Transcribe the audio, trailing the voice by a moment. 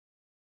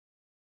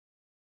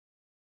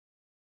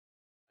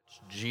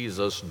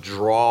Jesus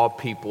draw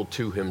people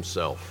to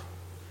himself.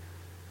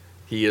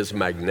 He is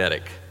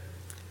magnetic.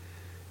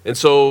 And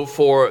so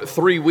for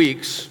 3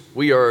 weeks,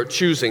 we are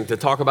choosing to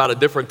talk about a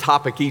different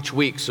topic each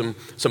week, some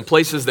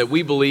places that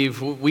we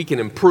believe we can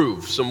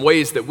improve, some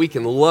ways that we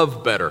can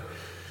love better,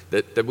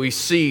 that we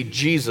see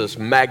Jesus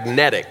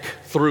magnetic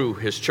through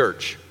his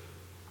church.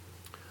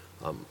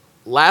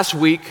 Last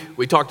week,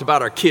 we talked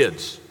about our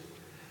kids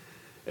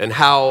and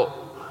how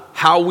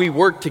we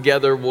work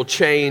together will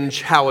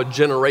change how a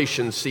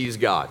generation sees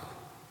God.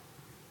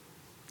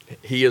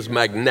 He is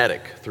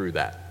magnetic through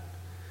that.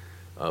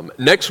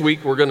 Next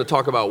week, we're going to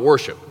talk about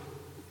worship.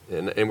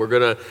 And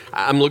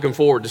I'm looking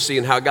forward to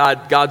seeing how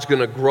God's going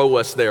to grow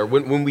us there.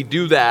 When we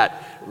do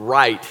that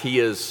right, he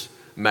is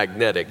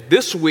magnetic.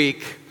 This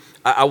week,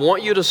 I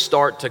want you to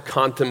start to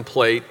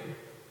contemplate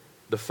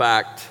the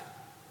fact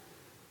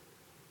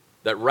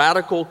that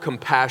radical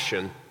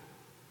compassion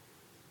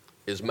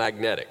is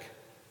magnetic.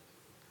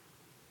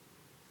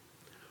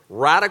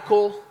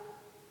 Radical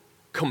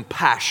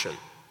compassion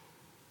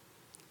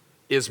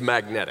is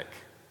magnetic.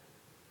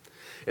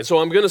 And so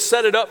I'm going to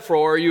set it up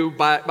for you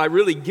by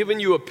really giving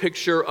you a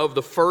picture of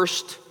the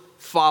first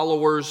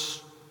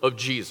followers of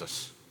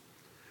Jesus.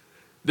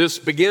 This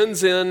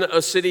begins in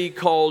a city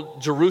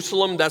called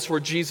Jerusalem. That's where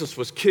Jesus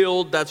was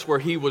killed. That's where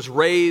he was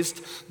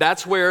raised.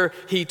 That's where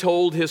he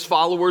told his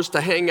followers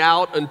to hang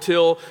out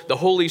until the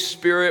Holy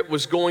Spirit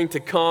was going to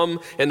come,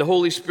 and the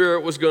Holy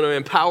Spirit was going to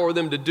empower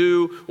them to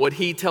do what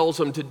he tells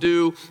them to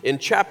do in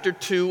chapter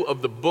 2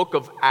 of the book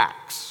of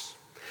Acts.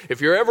 If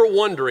you're ever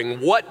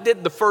wondering, what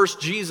did the first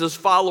Jesus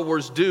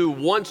followers do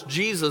once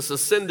Jesus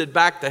ascended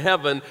back to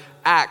heaven,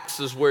 Acts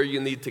is where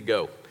you need to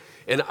go.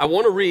 And I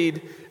want to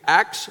read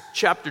Acts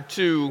chapter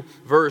 2,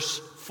 verse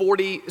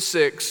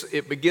 46.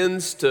 It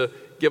begins to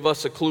give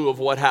us a clue of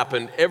what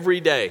happened every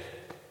day.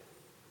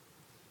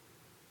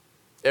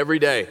 Every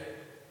day.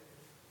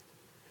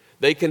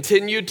 They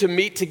continued to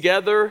meet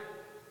together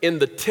in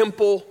the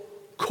temple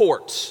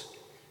courts.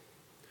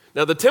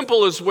 Now, the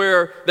temple is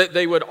where that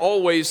they would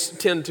always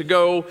tend to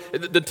go.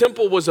 The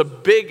temple was a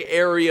big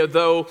area,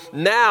 though.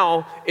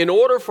 Now, in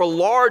order for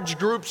large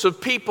groups of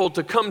people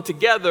to come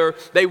together,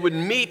 they would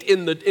meet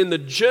in the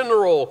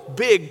general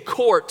big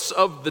courts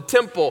of the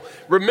temple.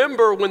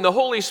 Remember, when the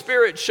Holy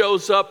Spirit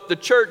shows up, the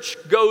church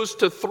goes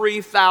to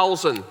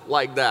 3,000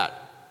 like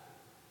that.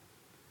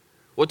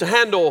 Well, to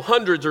handle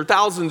hundreds or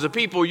thousands of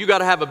people, you got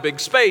to have a big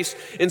space.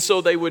 And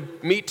so they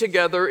would meet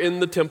together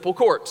in the temple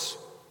courts.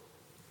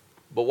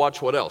 But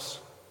watch what else.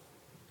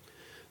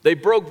 They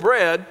broke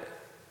bread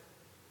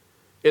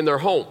in their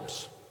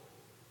homes.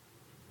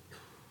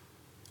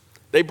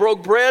 They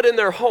broke bread in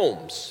their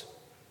homes,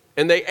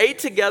 and they ate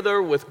together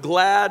with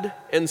glad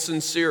and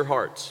sincere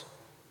hearts,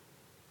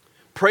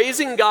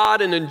 praising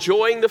God and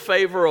enjoying the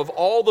favor of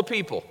all the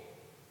people.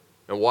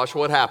 And watch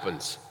what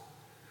happens.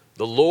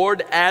 The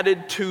Lord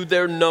added to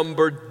their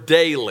number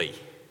daily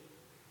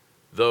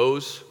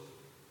those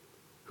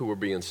who were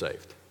being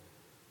saved.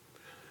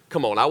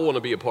 Come on, I want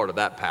to be a part of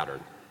that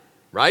pattern,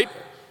 right?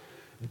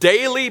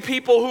 Daily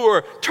people who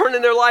are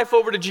turning their life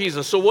over to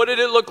Jesus. So what did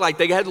it look like?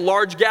 They had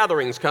large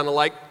gatherings, kind of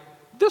like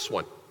this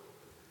one.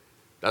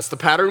 That's the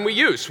pattern we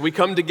use. We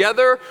come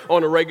together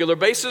on a regular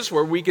basis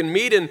where we can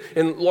meet in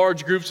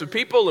large groups of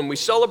people, and we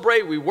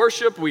celebrate, we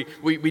worship,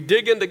 we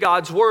dig into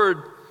God's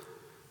word.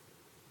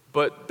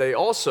 But they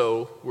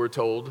also, we're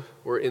told,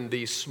 were in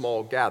these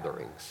small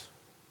gatherings.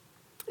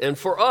 And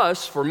for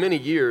us, for many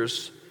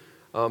years,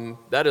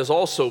 that has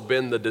also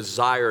been the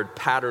desired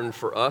pattern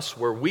for us,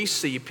 where we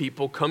see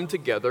people come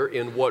together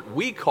in what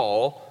we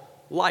call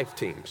life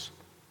teams.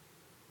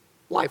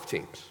 Life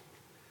teams.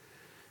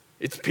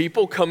 It's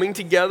people coming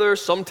together.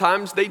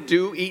 Sometimes they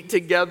do eat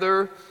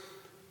together,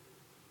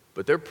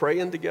 but they're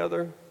praying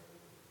together.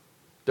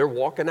 They're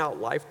walking out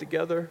life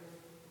together.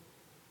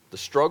 The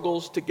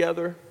struggles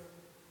together.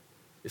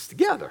 It's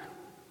together.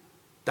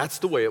 That's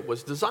the way it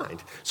was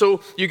designed.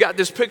 So you got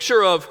this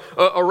picture of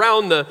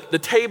around the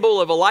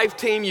table of a life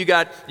team. You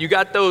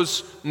got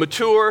those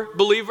mature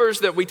believers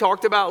that we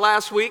talked about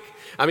last week.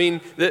 I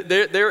mean,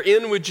 they're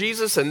in with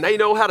Jesus, and they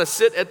know how to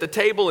sit at the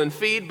table and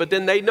feed, but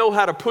then they know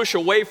how to push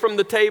away from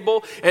the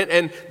table,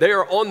 and they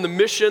are on the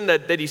mission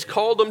that he's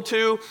called them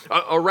to.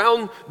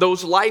 Around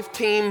those life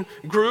team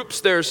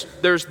groups, there's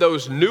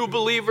those new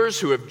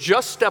believers who have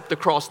just stepped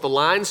across the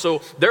line,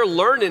 so they're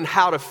learning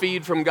how to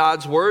feed from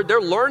God's word.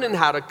 They're learning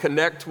how to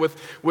connect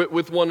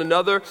with one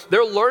another.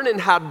 They're learning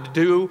how to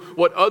do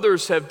what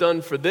others have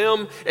done for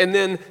them, and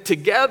then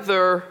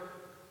together,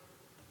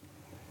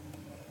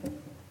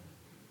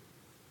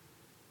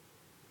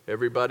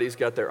 everybody's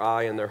got their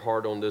eye and their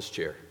heart on this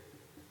chair.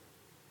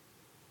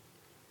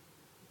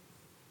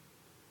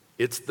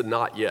 It's the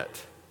not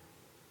yet.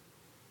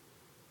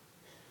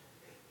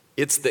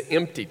 It's the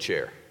empty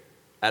chair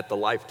at the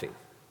life team.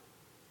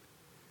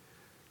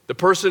 The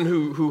person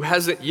who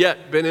hasn't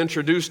yet been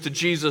introduced to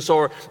Jesus,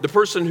 or the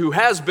person who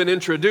has been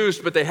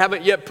introduced but they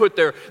haven't yet put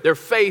their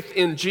faith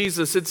in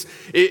Jesus.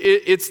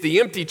 It's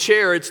the empty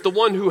chair. It's the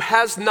one who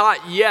has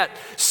not yet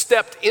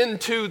stepped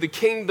into the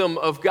kingdom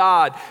of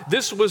God.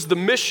 This was the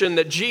mission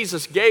that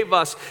Jesus gave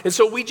us. And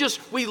so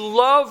we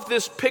love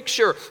this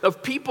picture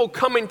of people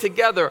coming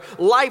together,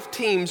 life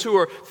teams who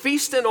are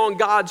feasting on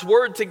God's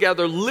word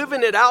together,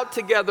 living it out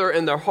together,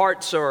 and their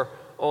hearts are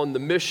on the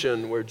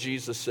mission where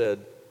Jesus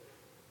said,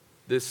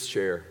 this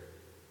chair,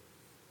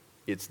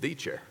 it's the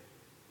chair.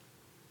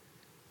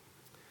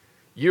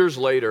 Years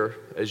later,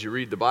 as you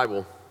read the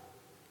Bible,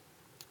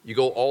 you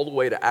go all the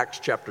way to Acts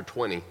chapter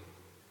 20.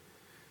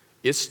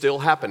 It's still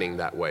happening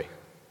that way.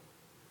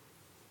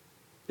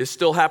 It's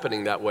still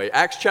happening that way.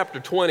 Acts chapter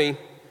 20,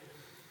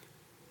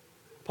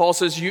 Paul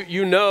says,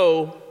 you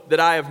know that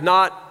I have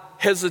not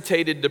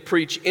hesitated to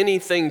preach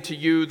anything to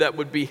you that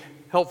would be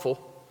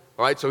helpful.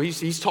 All right, so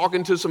he's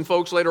talking to some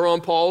folks later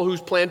on, Paul, who's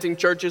planting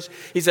churches.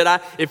 He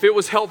said, if it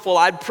was helpful,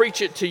 I'd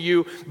preach it to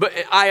you, but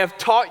I have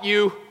taught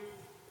you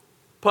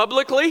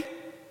publicly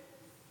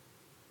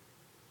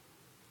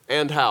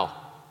and how?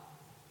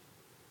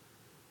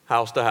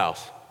 House to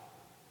house.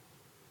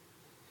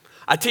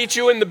 I teach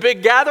you in the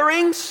big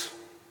gatherings,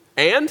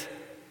 and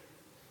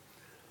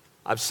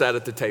I've sat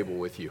at the table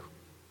with you.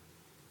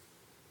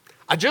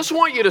 I just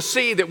want you to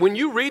see that when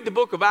you read the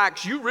book of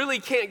Acts, you really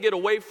can't get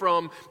away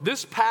from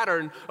this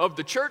pattern of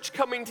the church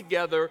coming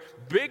together,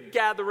 big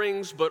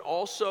gatherings, but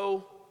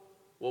also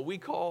what we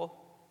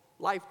call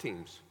life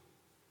teams.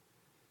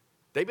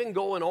 They've been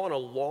going on a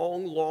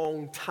long,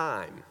 long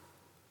time.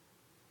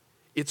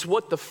 It's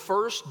what the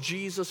first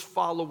Jesus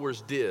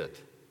followers did.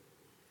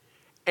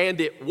 And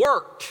it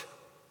worked.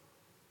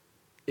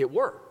 It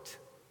worked.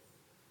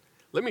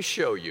 Let me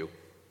show you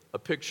a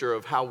picture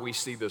of how we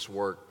see this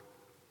work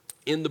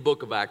in the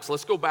book of Acts.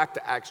 Let's go back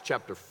to Acts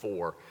chapter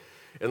 4,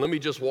 and let me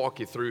just walk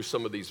you through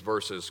some of these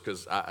verses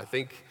because I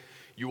think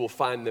you will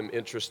find them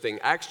interesting.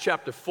 Acts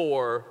chapter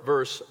 4,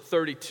 verse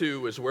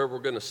 32 is where we're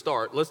going to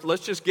start.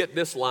 Let's just get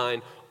this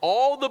line.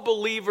 All the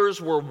believers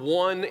were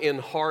one in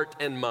heart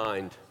and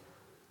mind.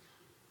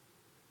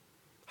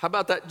 How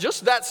about that?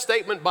 Just that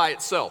statement by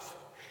itself.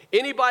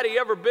 Anybody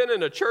ever been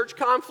in a church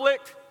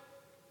conflict?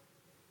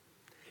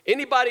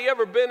 Anybody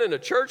ever been in a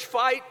church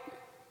fight?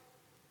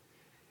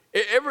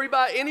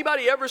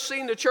 Anybody ever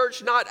seen the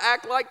church not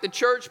act like the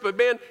church? But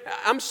man,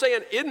 I'm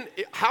saying,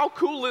 how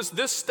cool is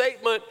this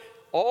statement?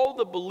 All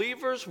the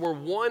believers were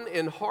one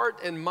in heart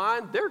and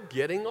mind. They're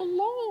getting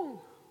along.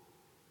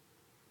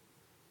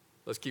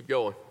 Let's keep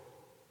going.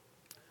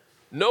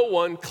 No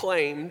one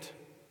claimed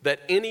that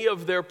any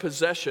of their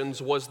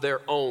possessions was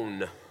their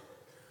own,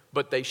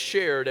 but they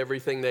shared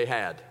everything they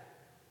had.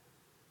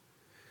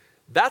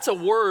 That's a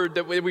word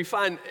that we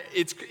find,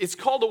 it's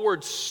called the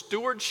word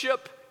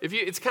stewardship.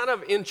 It's kind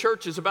of in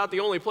churches about the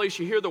only place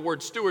you hear the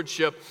word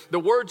stewardship. The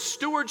word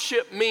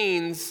stewardship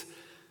means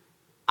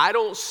I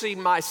don't see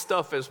my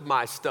stuff as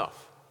my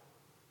stuff.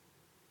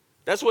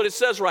 That's what it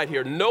says right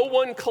here. No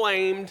one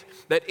claimed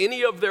that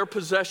any of their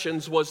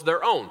possessions was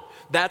their own.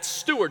 That's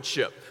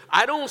stewardship.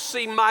 I don't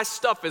see my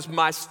stuff as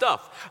my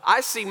stuff.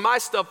 I see my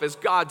stuff as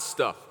God's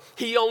stuff.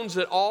 He owns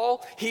it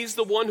all. He's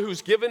the one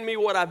who's given me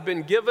what I've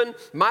been given.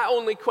 My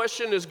only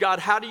question is, God,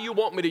 how do you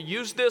want me to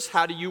use this?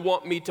 How do you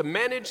want me to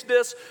manage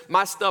this?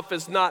 My stuff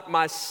is not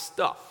my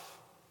stuff.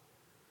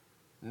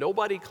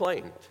 Nobody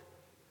claimed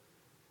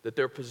that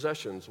their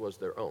possessions was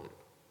their own.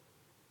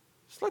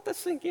 Just let that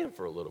sink in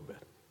for a little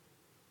bit.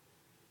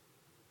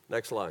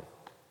 Next line.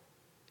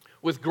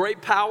 With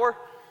great power,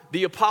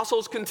 the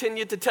apostles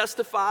continued to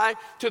testify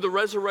to the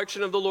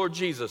resurrection of the Lord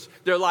Jesus.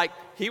 They're like,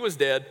 he was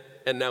dead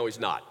and now he's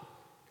not.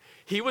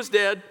 He was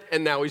dead,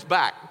 and now he's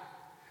back.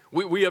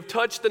 We have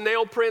touched the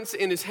nail prints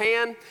in his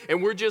hand,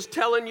 and we're just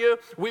telling you,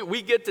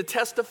 we get to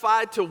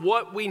testify to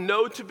what we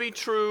know to be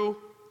true.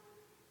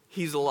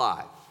 He's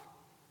alive.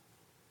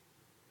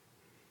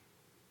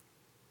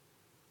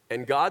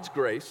 And God's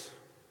grace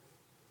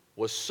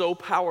was so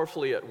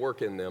powerfully at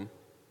work in them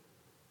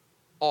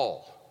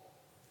all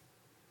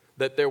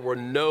that there were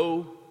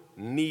no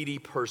needy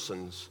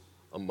persons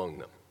among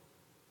them.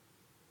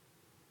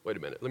 Wait a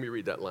minute, let me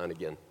read that line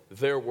again.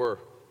 There were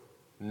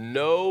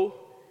no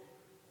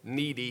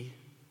needy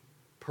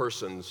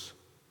persons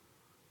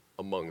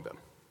among them.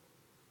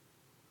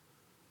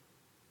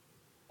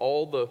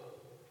 All the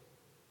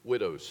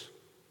widows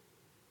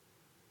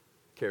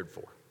cared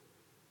for.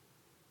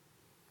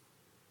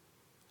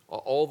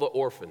 All the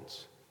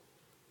orphans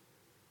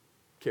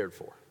cared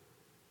for.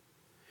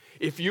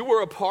 If you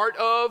were a part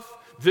of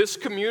this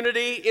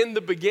community in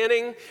the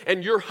beginning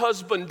and your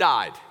husband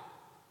died,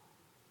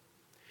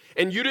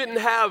 and you didn't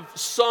have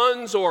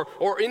sons or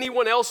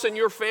anyone else in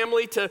your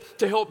family to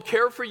help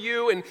care for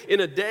you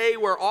in a day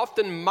where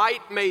often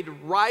might made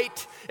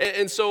right,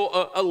 and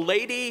so a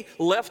lady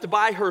left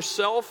by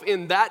herself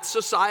in that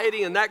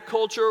society and that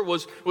culture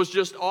was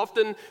just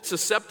often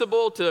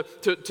susceptible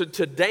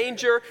to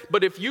danger.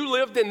 But if you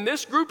lived in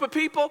this group of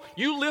people,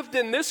 you lived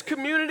in this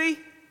community,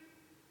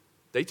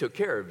 they took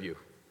care of you.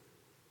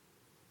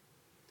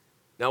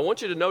 Now, I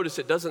want you to notice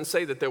it doesn't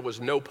say that there was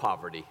no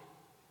poverty.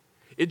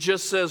 It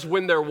just says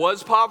when there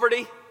was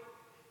poverty,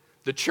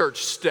 the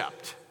church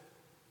stepped.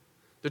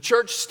 The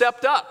church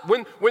stepped up.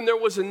 When there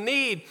was a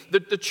need,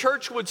 the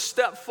church would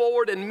step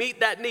forward and meet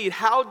that need.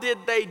 How did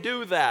they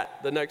do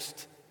that? The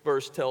next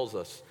verse tells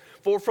us.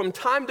 For from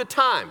time to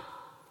time,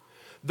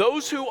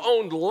 those who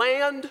owned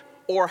land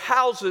or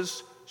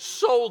houses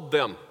sold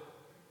them.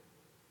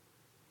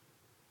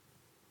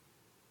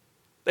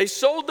 They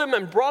sold them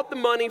and brought the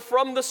money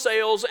from the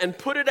sales and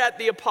put it at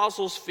the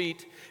apostles'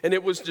 feet, and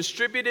it was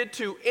distributed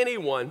to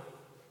anyone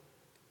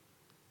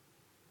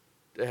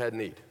that had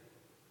need.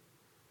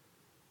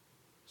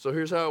 So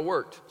here's how it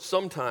worked.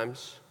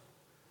 Sometimes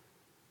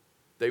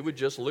they would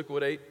just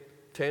liquidate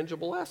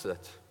tangible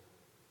assets.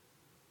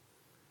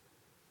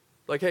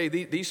 Like, hey,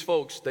 these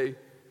folks, they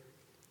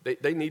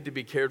need to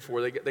be cared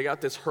for. They got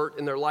this hurt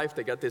in their life.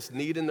 They got this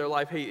need in their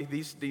life. Hey,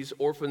 these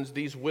orphans,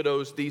 these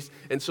widows,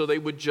 and so they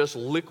would just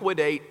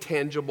liquidate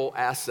tangible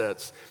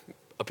assets,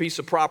 a piece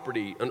of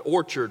property, an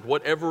orchard,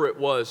 whatever it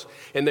was,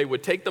 and they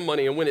would take the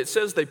money, and when it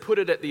says they put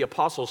it at the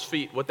apostles'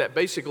 feet, what that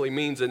basically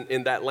means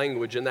in that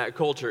language, in that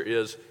culture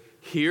is,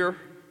 here,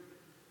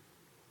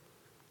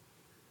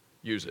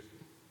 use it.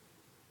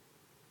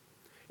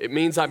 It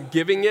means I'm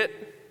giving it,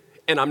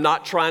 and I'm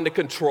not trying to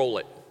control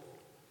it.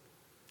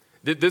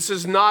 This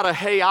is not a,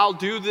 hey, I'll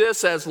do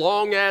this as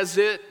long as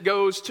it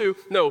goes to.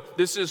 No,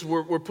 this is,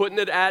 we're putting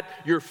it at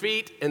your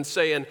feet and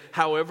saying,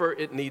 however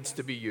it needs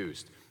to be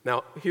used.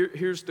 Now,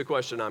 here's the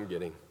question I'm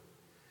getting.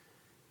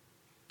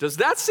 Does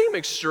that seem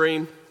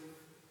extreme?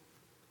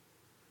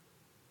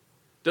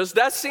 Does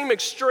that seem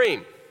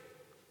extreme?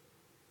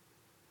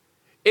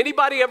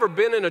 Anybody ever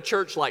been in a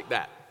church like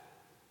that?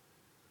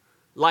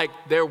 Like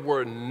there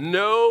were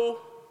no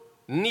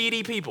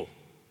needy people,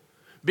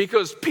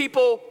 because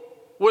people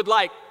would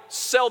like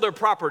sell their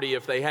property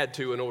if they had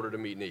to in order to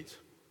meet needs.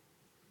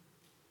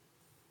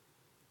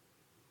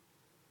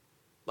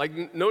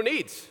 Like no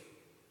needs.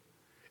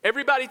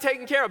 Everybody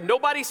taken care of.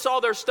 Nobody saw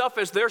their stuff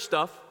as their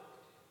stuff.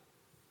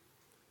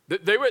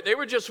 They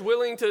were just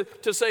willing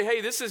to say, hey,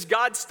 this is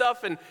God's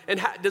stuff, and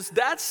does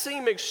that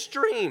seem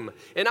extreme?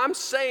 And I'm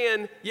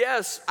saying,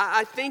 yes,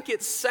 I think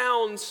it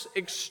sounds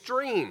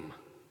extreme.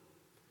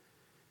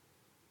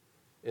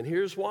 And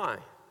here's why.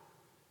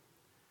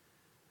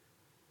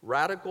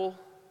 Radical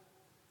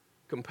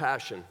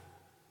compassion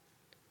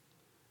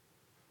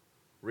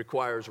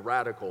requires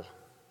radical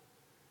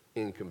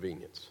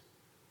inconvenience.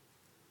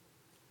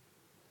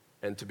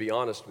 And to be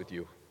honest with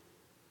you,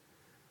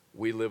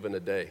 we live in a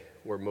day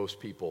where most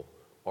people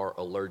are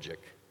allergic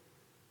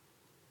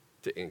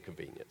to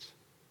inconvenience.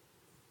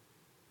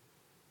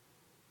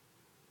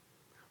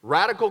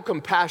 Radical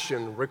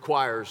compassion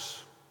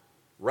requires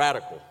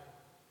radical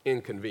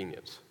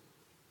inconvenience.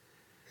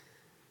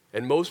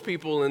 And most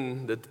people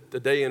in the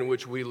day in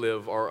which we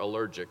live are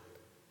allergic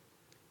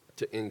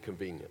to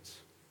inconvenience.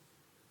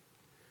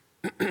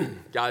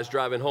 Guy's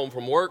driving home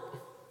from work,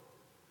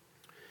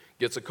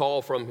 gets a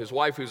call from his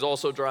wife who's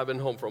also driving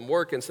home from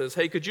work and says,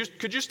 hey, could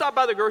you stop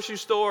by the grocery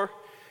store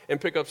and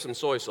pick up some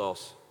soy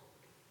sauce?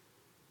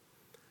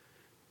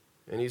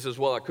 And he says,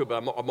 well, I could, but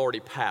I'm already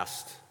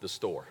past the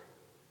store.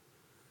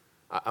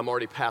 I'm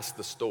already past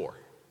the store.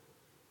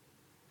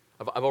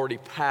 I've already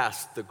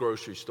passed the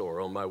grocery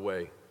store on my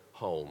way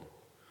home.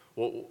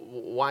 Well,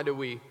 why do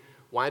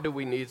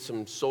we need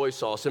some soy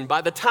sauce? And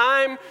by the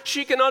time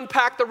she can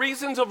unpack the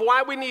reasons of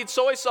why we need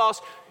soy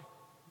sauce,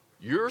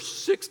 you're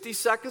 60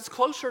 seconds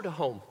closer to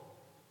home.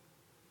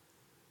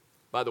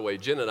 By the way,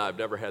 Jen and I have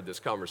never had this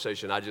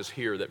conversation. I just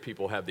hear that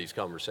people have these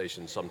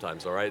conversations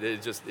sometimes, all right?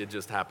 It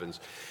just happens.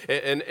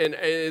 And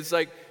it's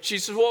like, she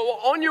says, well,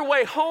 on your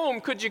way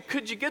home, could you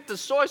get the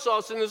soy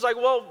sauce? And it's like,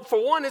 well,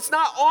 for one, it's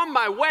not on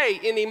my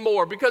way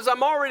anymore because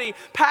I'm already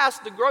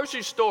past the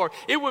grocery store.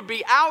 It would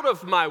be out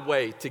of my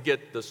way to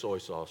get the soy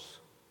sauce.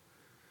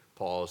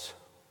 Pause.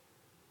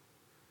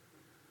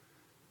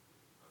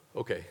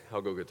 Okay,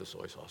 I'll go get the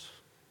soy sauce.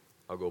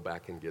 I'll go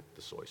back and get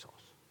the soy sauce.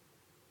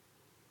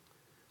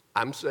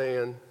 I'm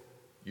saying,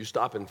 you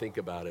stop and think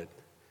about it.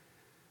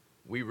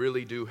 We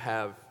really do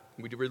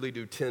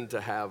tend to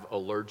have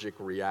allergic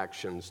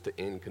reactions to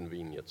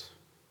inconvenience.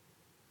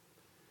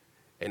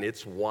 And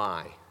it's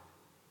why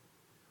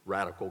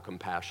radical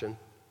compassion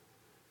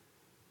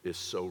is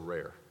so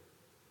rare.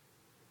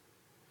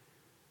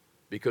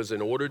 Because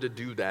in order to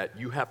do that,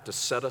 you have to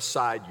set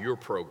aside your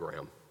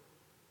program.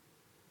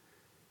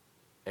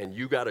 And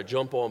you got to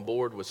jump on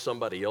board with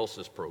somebody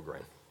else's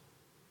program.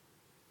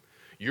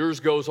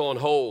 Yours goes on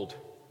hold.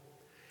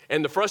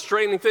 And the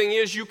frustrating thing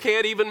is you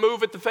can't even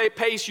move at the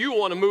pace you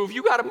want to move.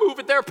 You got to move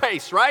at their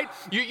pace, right?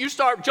 You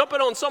start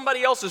jumping on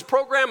somebody else's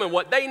program and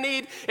what they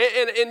need,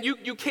 and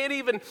you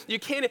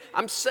can't,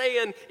 I'm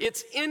saying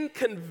it's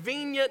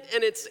inconvenient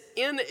and it's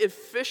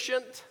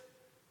inefficient.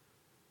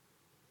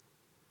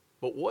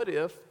 But what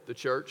if the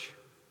church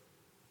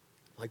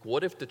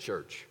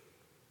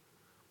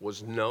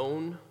was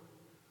known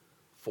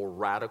for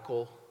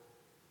radical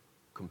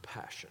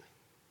compassion?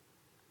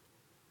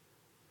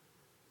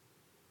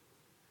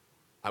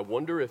 I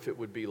wonder if it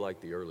would be like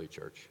the early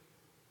church,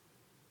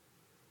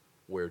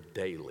 where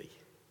daily,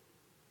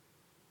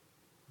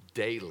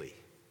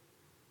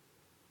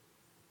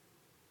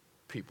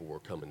 people were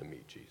coming to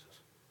meet Jesus.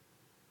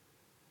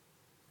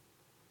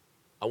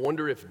 I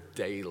wonder if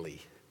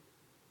daily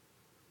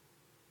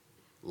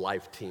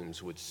life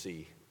teams would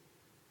see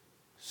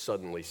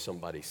suddenly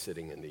somebody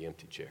sitting in the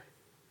empty chair.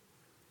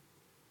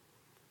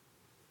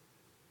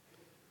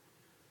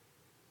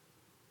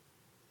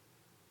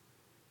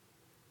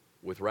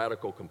 With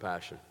radical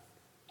compassion,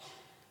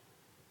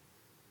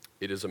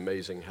 it is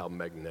amazing how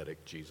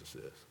magnetic Jesus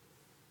is.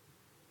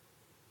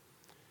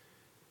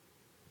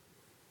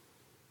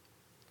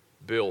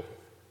 Bill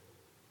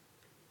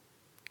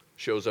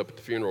shows up at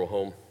the funeral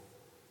home.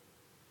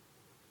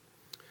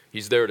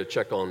 He's there to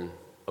check on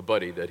a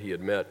buddy that he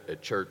had met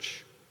at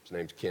church. His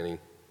name's Kenny.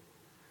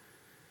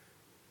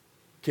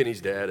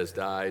 Kenny's dad has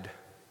died,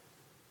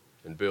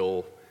 and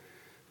Bill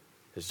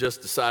has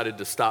just decided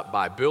to stop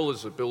by. Bill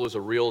is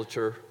a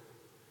realtor.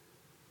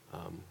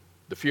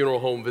 The funeral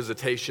home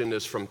visitation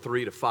is from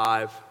 3 to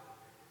 5.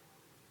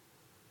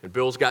 And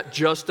Bill's got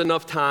just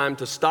enough time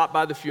to stop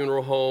by the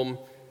funeral home,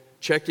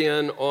 check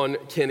in on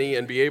Kenny,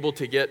 and be able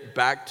to get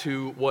back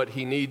to what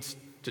he needs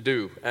to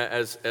do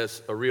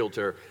as a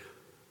realtor.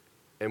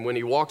 And when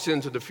he walks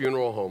into the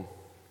funeral home,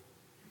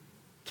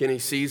 Kenny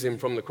sees him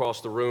from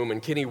across the room,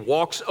 and Kenny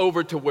walks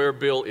over to where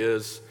Bill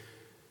is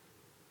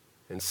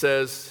and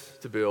says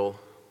to Bill,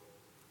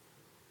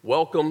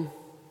 "Welcome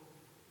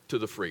to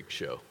the freak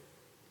show."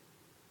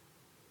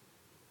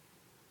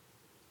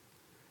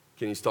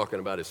 Kenny's talking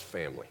about his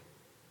family.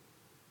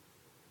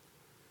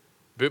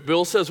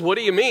 Bill says, "What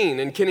do you mean?"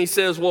 And Kenny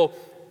says, "Well,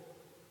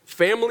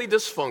 family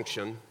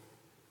dysfunction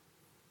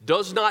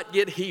does not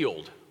get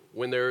healed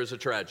when there is a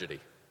tragedy.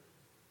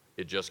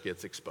 It just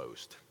gets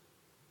exposed."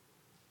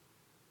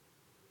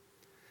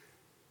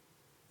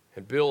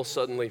 And Bill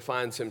suddenly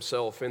finds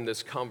himself in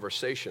this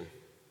conversation.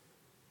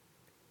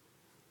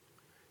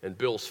 And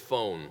Bill's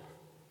phone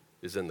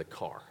is in the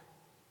car.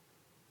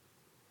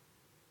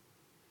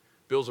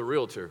 Bill's a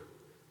realtor.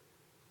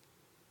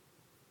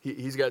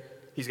 He's got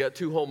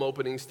 2 home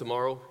openings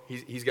tomorrow.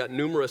 He's got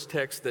numerous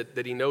texts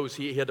that he knows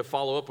he had to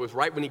follow up with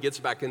right when he gets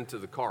back into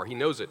the car. He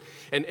knows it.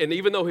 And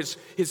even though his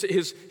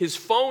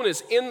phone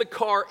is in the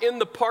car, in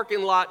the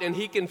parking lot, and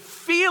he can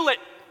feel it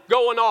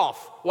going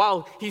off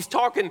while he's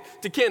talking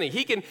to Kenny.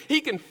 He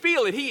can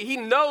feel it. He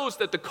knows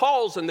that the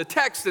calls and the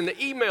texts and the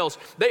emails,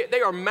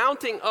 they are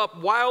mounting up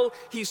while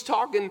he's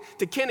talking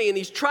to Kenny, and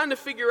he's trying to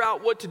figure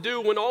out what to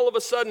do when all of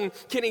a sudden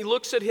Kenny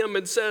looks at him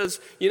and says,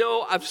 "You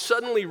know, I've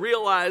suddenly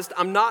realized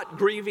I'm not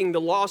grieving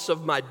the loss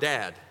of my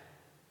dad.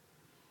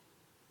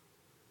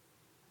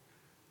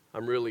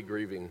 I'm really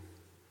grieving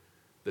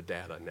the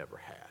dad I never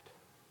had."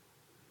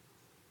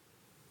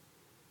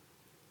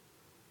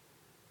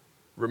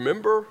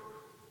 Remember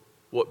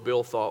what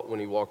Bill thought when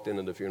he walked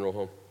into the funeral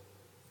home?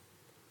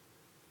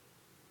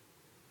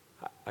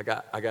 I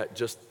got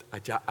just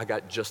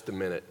a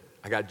minute.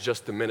 I got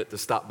just a minute to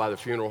stop by the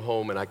funeral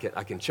home, and I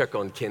can check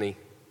on Kenny.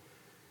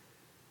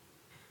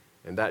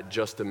 And that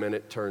just a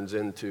minute turns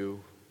into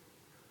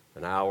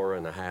an hour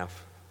and a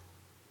half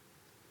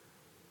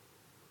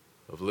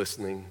of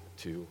listening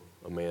to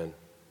a man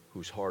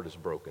whose heart is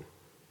broken.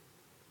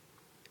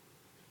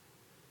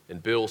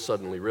 And Bill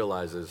suddenly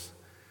realizes,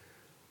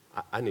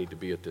 I need to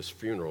be at this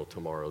funeral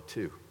tomorrow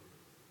too.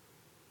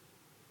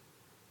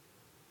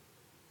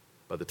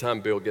 By the time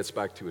Bill gets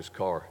back to his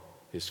car,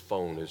 his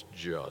phone is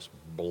just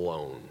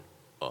blown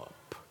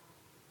up.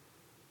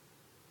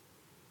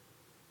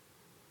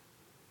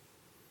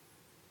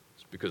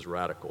 It's because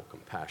radical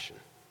compassion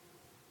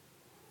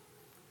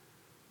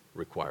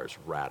requires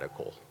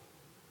radical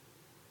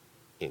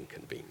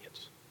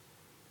inconvenience.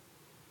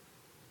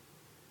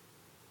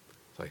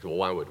 It's like, well,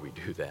 why would we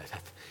do that?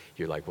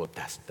 You're like, well,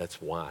 that's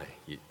why.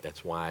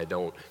 That's why I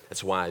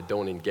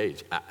don't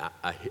engage.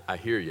 I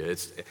hear you.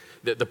 It's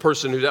the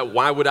person who's that.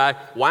 Why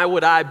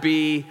would I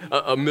be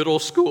a middle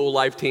school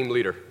life team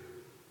leader?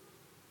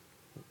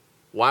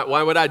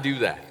 Why would I do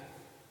that?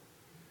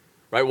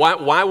 Right?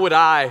 Why would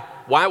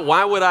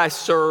I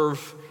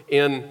serve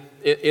in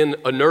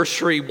a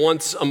nursery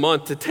once a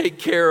month to take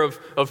care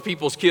of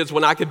people's kids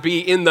when I could be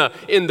in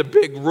the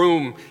big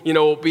room,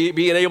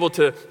 being able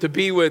to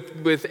be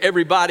with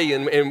everybody,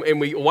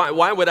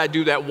 why would I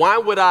do that? Why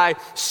would I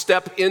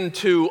step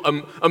into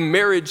a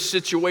marriage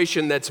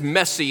situation that's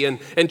messy and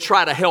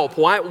try to help?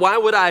 Why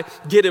would I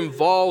get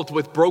involved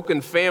with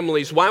broken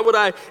families? Why would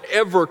I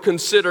ever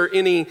consider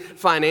any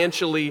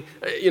financial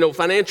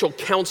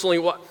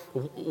counseling?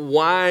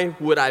 Why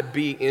would I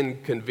be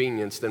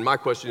inconvenienced? And my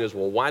question is,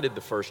 well, why did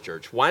the first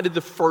church? Why did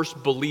the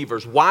first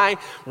believers? Why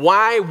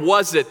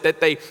was it that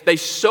they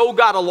so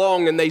got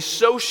along and they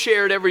so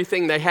shared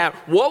everything they had?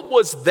 What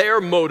was their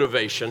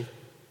motivation?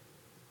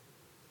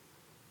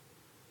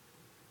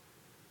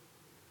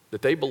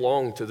 That they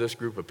belonged to this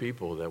group of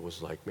people that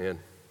was like, man,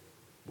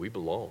 we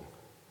belong.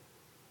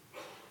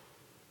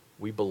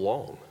 We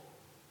belong.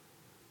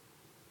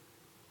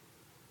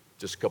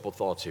 Just a couple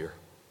thoughts here.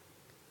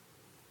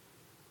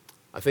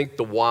 I think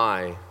the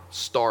why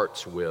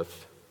starts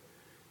with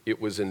it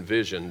was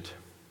envisioned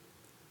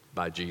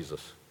by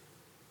Jesus.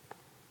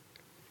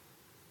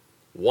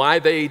 Why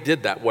they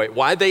did that way,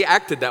 why they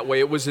acted that way,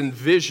 it was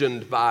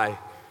envisioned by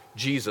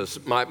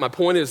Jesus. My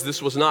point is,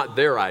 this was not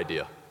their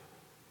idea.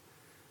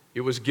 It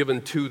was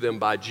given to them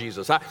by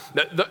Jesus.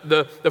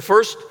 The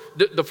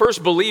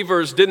first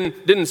believers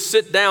didn't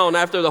sit down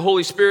after the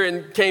Holy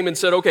Spirit came and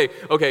said,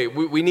 okay,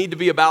 we need to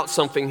be about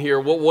something here.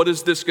 What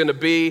is this going to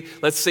be?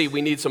 Let's see,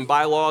 we need some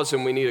bylaws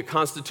and we need a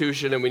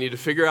constitution and we need to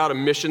figure out a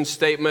mission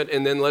statement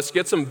and then let's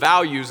get some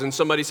values. And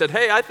somebody said,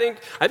 hey, I think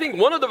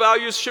one of the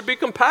values should be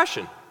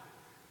compassion.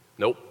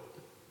 Nope.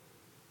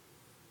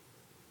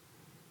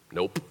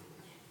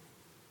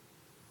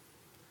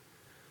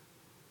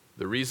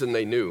 The reason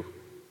they knew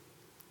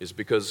is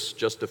because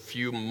just a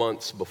few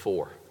months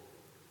before,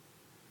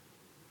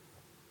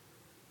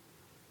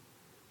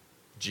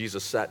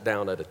 Jesus sat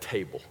down at a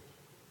table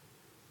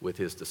with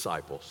his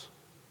disciples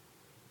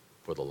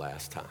for the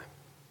last time.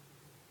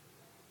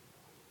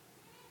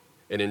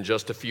 And in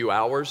just a few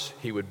hours,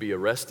 he would be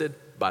arrested.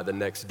 By the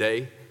next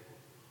day,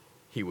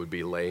 he would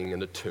be laying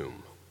in a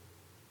tomb.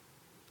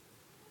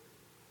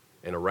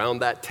 And around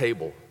that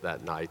table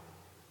that night,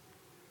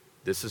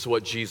 this is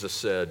what Jesus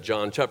said,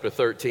 John chapter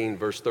 13,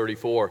 verse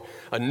 34.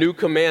 A new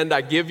command I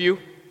give you,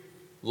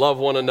 love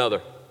one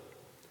another.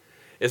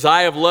 As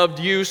I have loved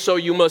you, so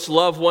you must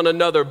love one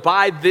another.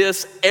 By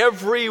this,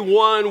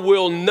 everyone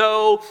will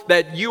know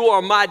that you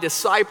are my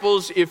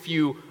disciples if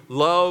you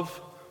love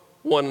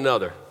one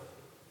another.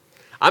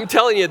 I'm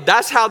telling you,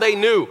 that's how they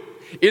knew.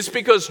 It's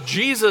because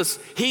Jesus,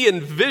 he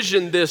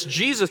envisioned this.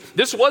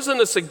 This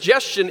wasn't a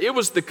suggestion, it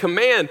was the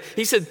command.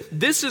 He said,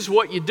 this is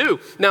what you do.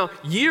 Now,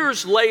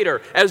 years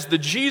later, as the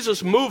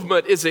Jesus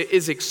movement is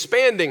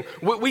expanding,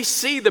 we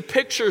see the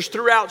pictures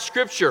throughout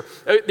Scripture.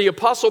 The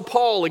Apostle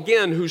Paul,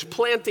 again, who's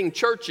planting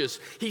churches,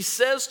 he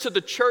says to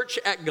the church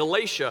at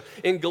Galatia,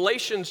 in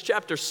Galatians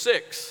chapter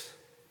 6,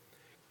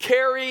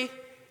 carry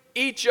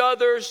each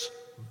other's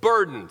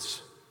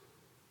burdens.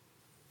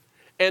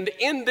 And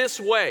in this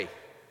way,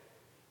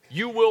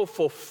 you will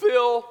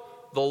fulfill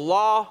the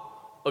law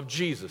of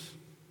Jesus.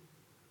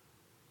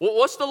 Well,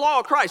 what's the law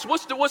of Christ?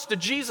 What's the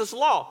Jesus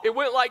law? It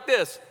went like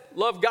this.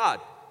 Love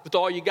God with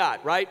all you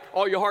got, right?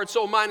 All your heart,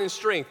 soul, mind, and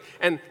strength.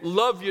 And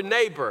love your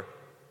neighbor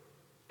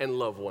and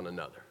love one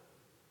another.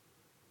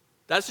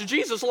 That's the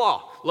Jesus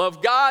law.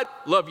 Love God,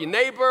 love your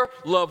neighbor,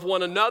 love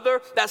one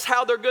another. That's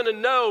how they're going to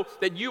know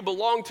that you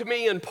belong to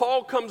me. And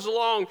Paul comes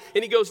along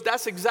and he goes,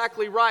 that's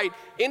exactly right.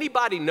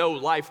 Anybody know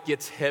life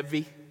gets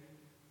heavy?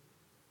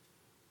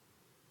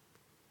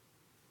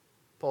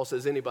 Paul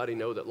says, anybody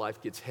know that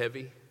life gets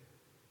heavy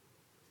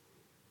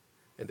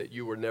and that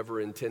you were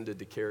never intended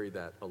to carry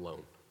that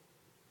alone?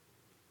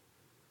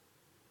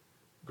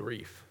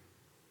 Grief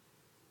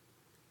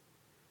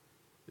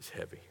is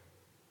heavy.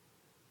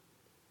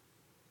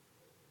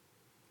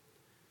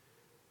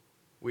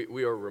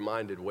 We are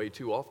reminded way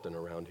too often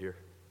around here,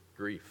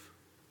 grief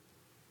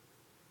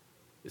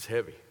is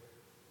heavy.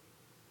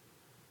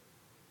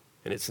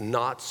 And it's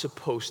not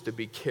supposed to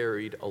be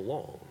carried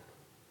along.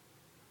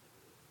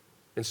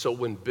 And so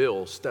when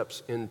Bill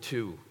steps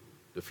into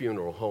the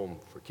funeral home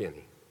for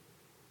Kenny,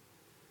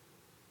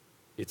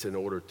 it's in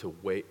order to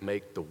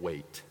make the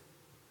weight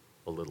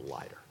a little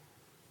lighter.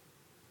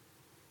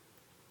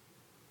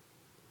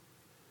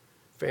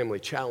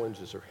 Family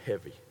challenges are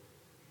heavy.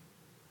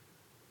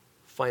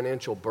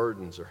 Financial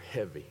burdens are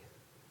heavy.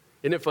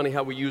 Isn't it funny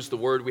how we use the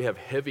word, we have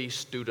heavy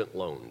student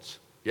loans?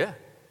 Yeah,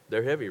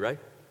 they're heavy, right?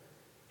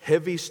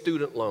 Heavy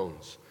student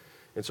loans.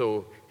 And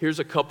so here's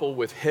a couple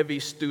with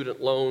heavy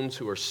student loans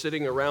who are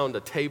sitting around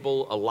a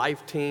table, a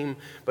life team,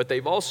 but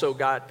they've also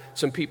got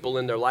some people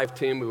in their life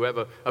team who have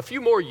a few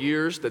more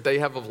years that they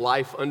have of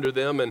life under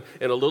them and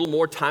a little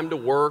more time to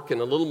work and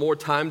a little more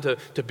time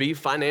to be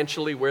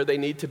financially where they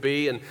need to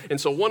be.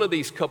 And so one of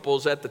these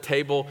couples at the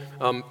table,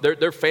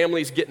 their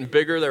family's getting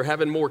bigger, they're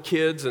having more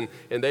kids, and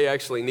they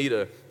actually need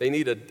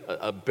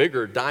a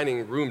bigger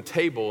dining room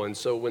table. And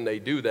so when they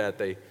do that,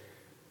 they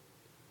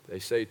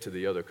say to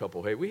the other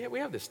couple, hey, we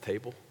have this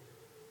table.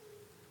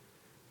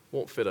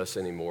 Won't fit us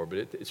anymore, but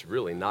it's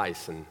really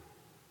nice, and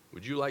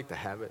would you like to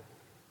have it?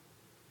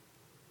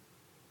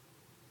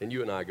 And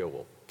you and I go,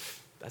 well,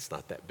 that's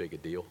not that big a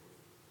deal.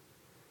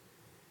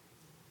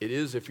 It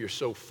is if you're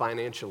so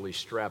financially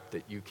strapped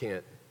that you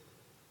can't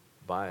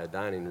buy a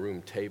dining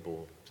room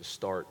table to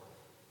start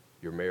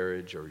your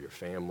marriage or your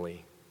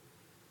family.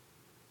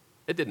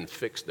 It didn't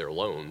fix their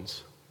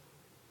loans,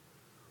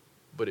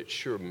 but it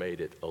sure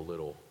made it a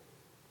little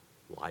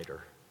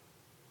lighter,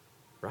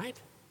 right?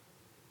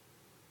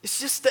 It's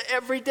just the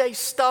everyday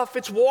stuff.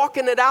 It's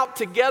walking it out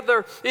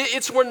together.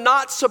 We're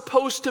not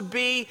supposed to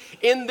be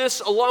in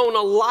this alone.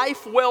 A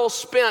life well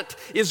spent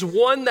is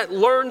one that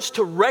learns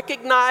to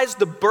recognize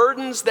the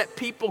burdens that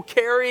people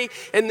carry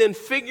and then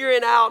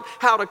figuring out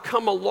how to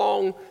come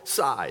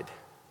alongside.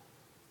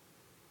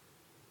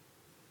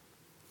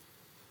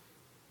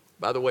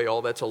 By the way,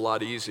 all that's a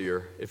lot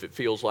easier if it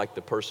feels like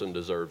the person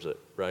deserves it,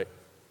 right?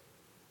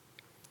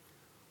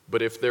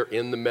 But if they're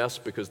in the mess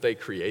because they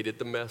created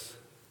the mess,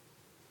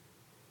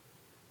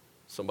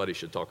 somebody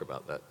should talk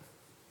about that.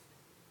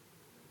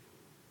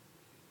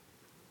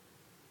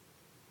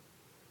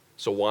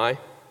 So why?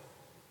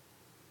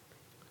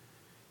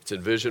 It's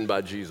envisioned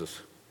by Jesus,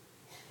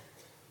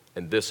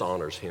 and this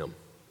honors him.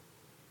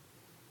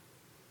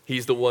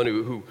 He's the one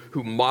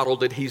who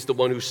modeled it. He's the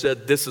one who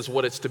said this is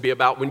what it's to be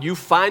about. When you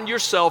find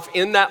yourself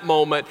in that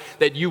moment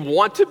that you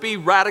want to be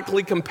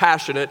radically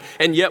compassionate,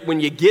 and yet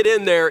when you get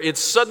in there, it's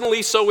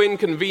suddenly so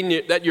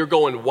inconvenient that you're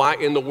going, why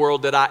in the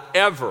world did I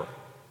ever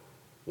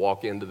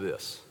walk into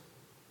this?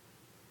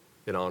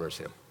 It honors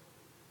him.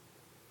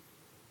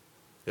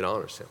 It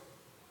honors him.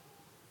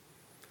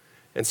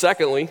 And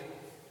secondly,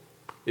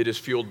 it is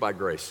fueled by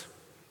grace.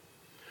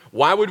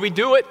 Why would we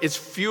do it? It's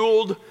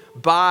fueled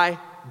by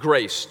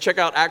grace. Check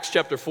out Acts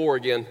chapter 4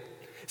 again.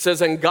 It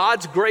says, and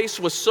God's grace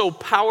was so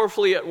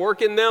powerfully at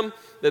work in them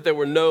that there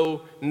were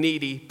no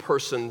needy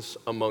persons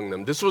among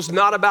them. This was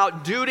not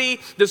about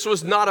duty. This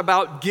was not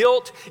about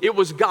guilt. It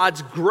was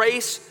God's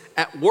grace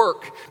at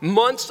work.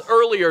 Months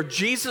earlier,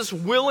 Jesus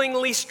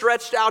willingly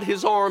stretched out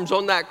his arms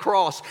on that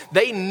cross.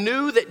 They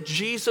knew that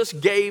Jesus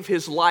gave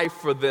his life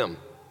for them.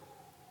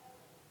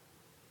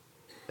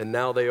 And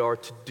now they are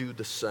to do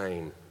the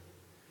same.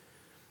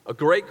 A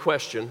great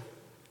question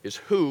is,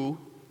 who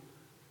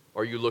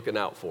are you looking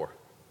out for?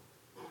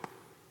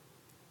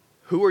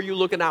 Who are you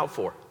looking out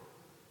for?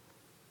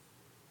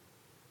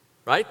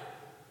 Right?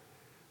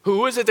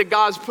 Who is it that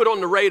God's put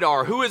on the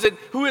radar? Who is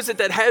it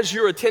that has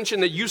your attention,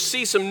 that you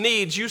see some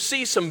needs, you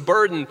see some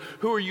burden?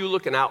 Who are you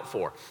looking out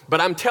for? But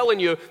I'm telling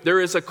you,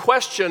 there is a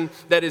question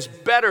that is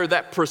better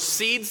that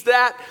precedes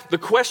that. The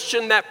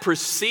question that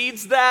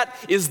precedes that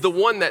is the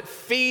one that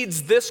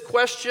feeds this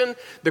question.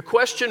 The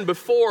question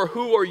before,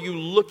 who are you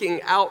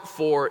looking out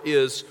for,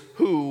 is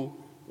who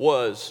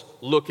was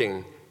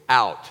looking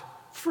out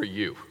for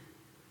you?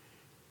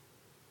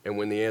 And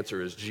when the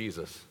answer is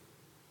Jesus,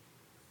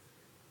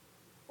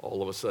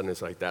 all of a sudden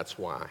it's like, that's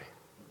why.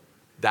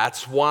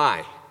 That's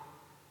why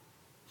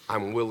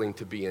I'm willing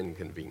to be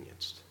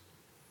inconvenienced.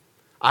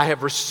 I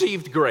have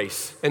received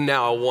grace, and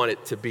now I want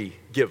it to be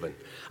given.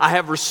 I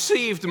have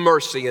received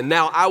mercy, and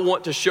now I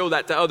want to show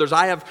that to others.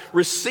 I have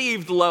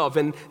received love,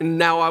 and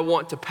now I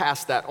want to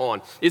pass that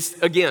on. It's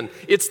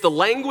the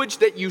language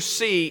that you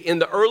see in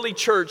the early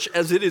church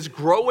as it is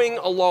growing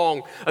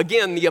along.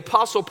 Again, the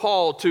Apostle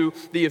Paul to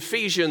the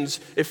Ephesians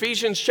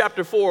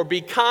chapter 4,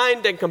 be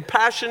kind and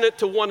compassionate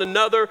to one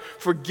another,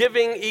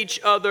 forgiving each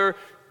other,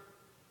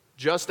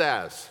 just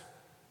as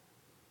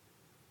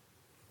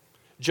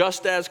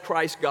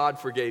Christ God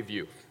forgave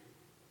you.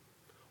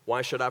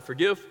 Why should I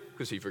forgive?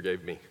 Because he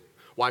forgave me.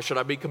 Why should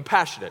I be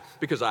compassionate?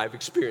 Because I have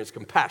experienced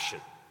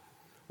compassion.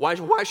 Why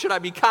should I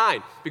be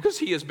kind? Because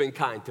he has been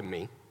kind to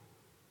me.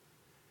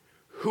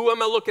 Who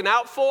am I looking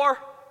out for?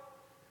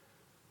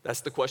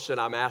 That's the question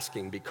I'm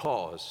asking,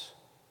 because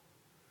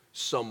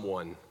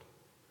someone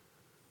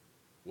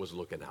was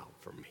looking out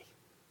for me.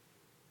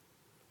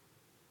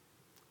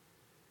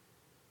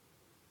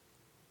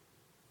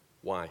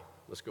 Why?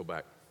 Let's go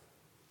back.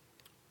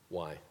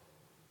 Why?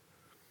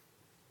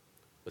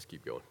 Let's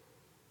keep going.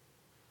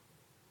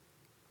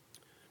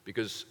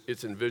 Because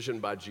it's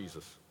envisioned by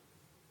Jesus.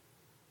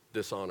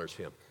 This honors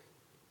him.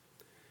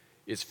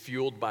 It's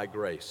fueled by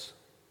grace.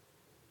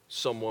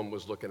 Someone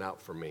was looking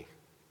out for me.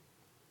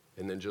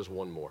 And then just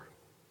one more.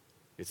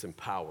 It's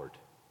empowered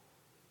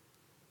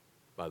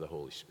by the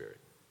Holy Spirit.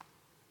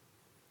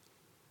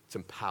 It's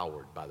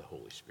empowered by the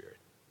Holy Spirit.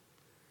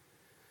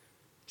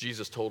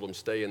 Jesus told them,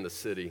 stay in the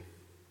city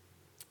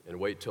and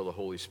wait till the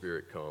Holy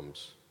Spirit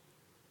comes.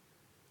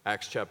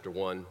 Acts chapter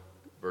 1,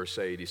 verse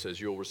 8, he says,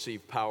 you'll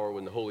receive power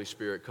when the Holy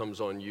Spirit comes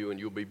on you, and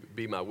you'll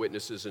be my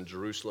witnesses in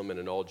Jerusalem and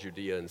in all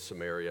Judea and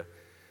Samaria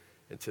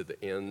and to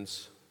the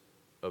ends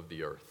of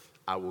the earth.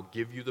 I will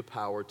give you the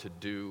power to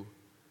do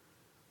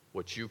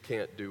what you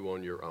can't do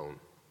on your own.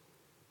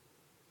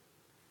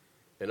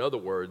 In other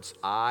words,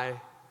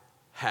 I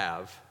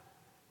have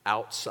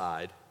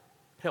outside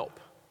help.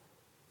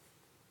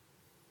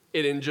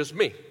 It isn't just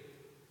me.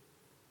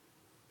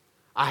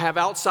 I have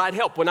outside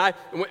help. When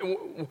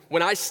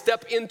I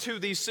step into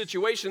these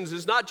situations,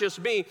 it's not just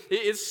me,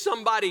 it's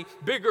somebody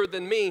bigger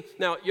than me.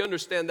 Now, you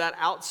understand that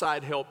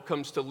outside help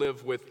comes to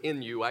live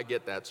within you. I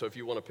get that. So if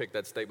you want to pick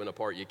that statement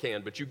apart, you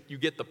can. But you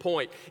get the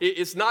point.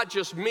 It's not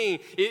just me.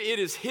 It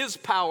is his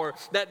power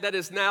that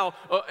is now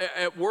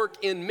at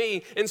work in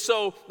me. And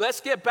so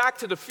let's get back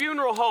to the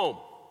funeral home.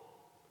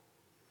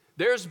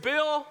 There's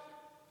Bill.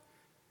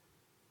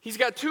 He's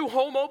got 2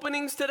 home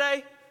openings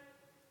today.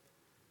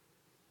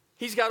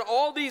 He's got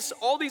all these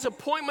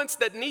appointments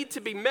that need to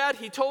be met.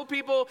 He told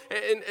people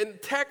and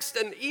text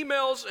and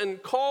emails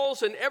and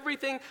calls and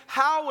everything.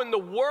 How in the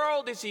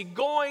world is he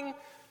going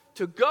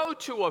to go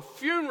to a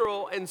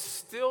funeral and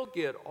still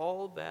get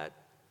all that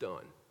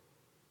done?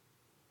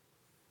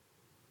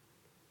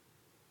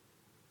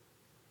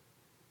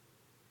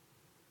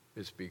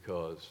 It's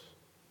because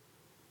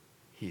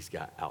he's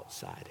got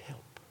outside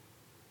help.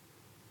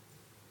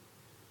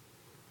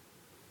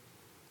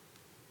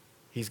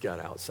 He's got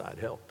outside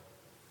help.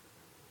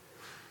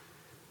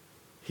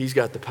 He's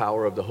got the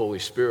power of the Holy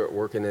Spirit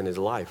working in his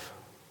life.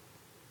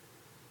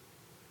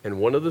 And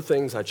one of the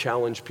things I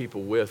challenge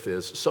people with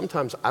is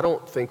sometimes I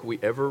don't think we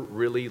ever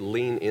really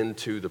lean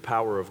into the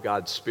power of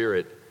God's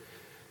Spirit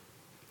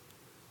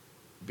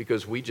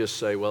because we just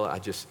say, well,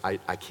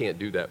 I can't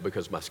do that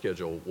because my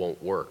schedule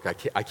won't work.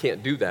 I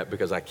can't do that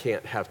because I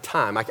can't have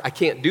time. I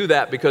can't do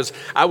that because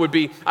I would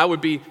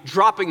be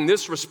dropping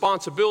this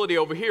responsibility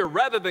over here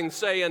rather than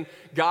saying,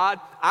 God,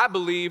 I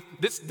believe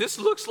this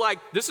looks like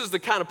this is the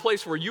kind of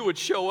place where you would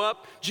show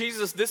up.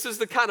 Jesus, this is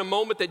the kind of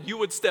moment that you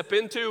would step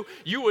into.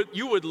 You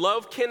would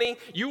love Kenny.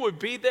 You would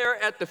be there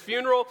at the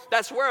funeral.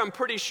 That's where I'm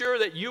pretty sure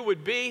that you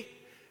would be.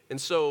 And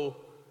so,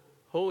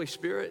 Holy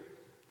Spirit,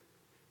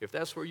 if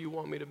that's where you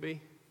want me to be,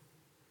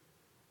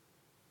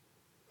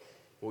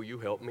 will you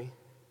help me?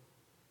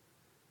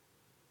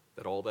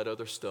 That all that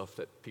other stuff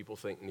that people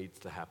think needs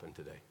to happen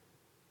today,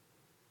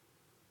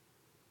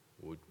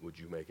 would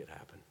you make it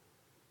happen?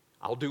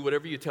 I'll do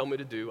whatever you tell me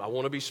to do. I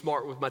want to be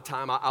smart with my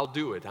time. I'll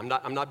do it. I'm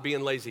not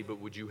being lazy,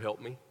 but would you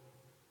help me?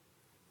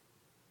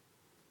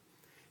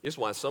 It's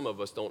why some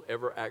of us don't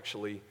ever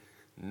actually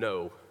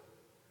know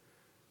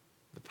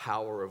the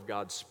power of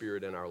God's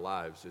Spirit in our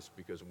lives. It's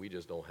because we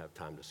just don't have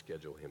time to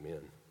schedule him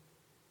in.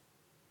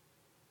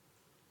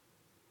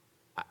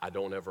 I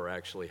don't ever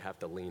actually have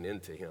to lean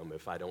into him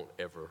if I don't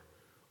ever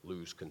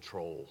lose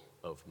control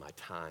of my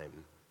time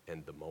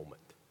and the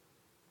moment.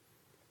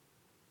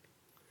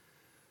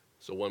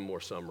 So one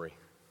more summary.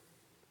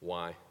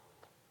 Why?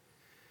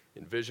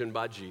 Envisioned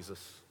by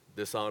Jesus,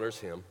 this honors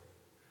him.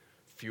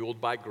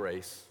 Fueled by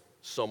grace,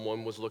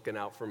 someone was looking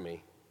out for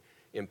me.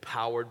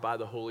 Empowered by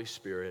the Holy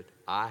Spirit,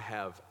 I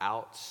have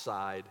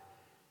outside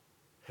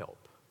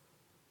help.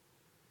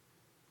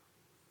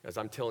 As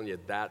I'm telling you,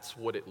 that's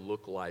what it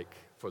looked like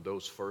for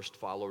those first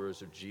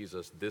followers of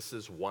Jesus. This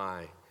is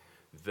why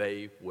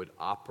they would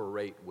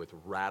operate with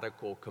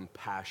radical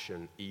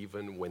compassion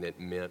even when it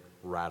meant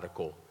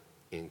radical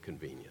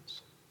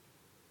inconvenience.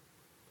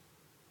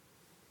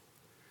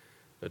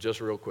 Now, just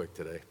real quick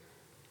today,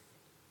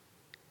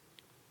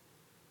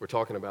 we're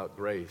talking about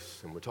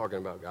grace and we're talking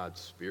about God's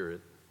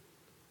Spirit.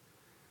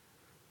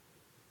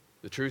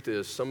 The truth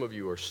is, some of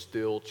you are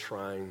still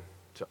trying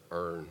to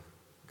earn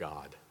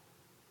God.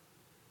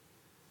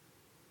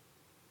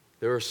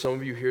 There are some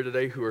of you here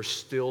today who are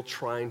still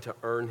trying to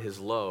earn his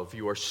love.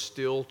 You are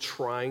still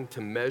trying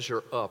to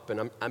measure up.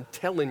 And I'm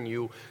telling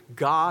you,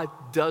 God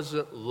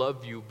doesn't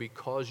love you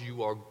because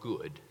you are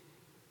good.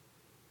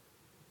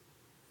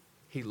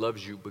 He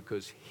loves you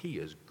because he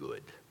is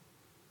good.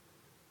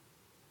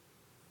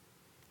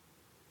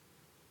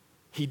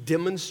 He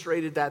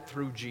demonstrated that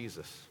through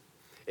Jesus.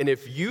 And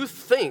if you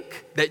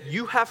think that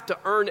you have to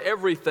earn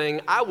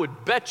everything, I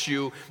would bet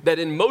you that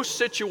in most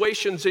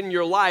situations in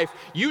your life,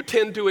 you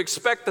tend to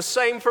expect the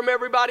same from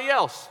everybody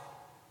else.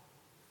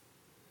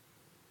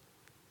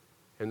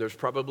 And there's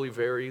probably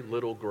very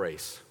little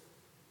grace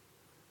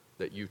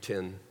that you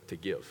tend to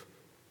give.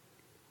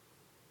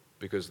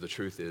 Because the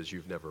truth is,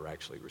 you've never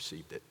actually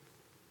received it.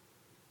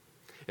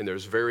 And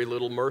there's very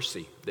little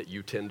mercy that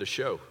you tend to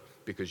show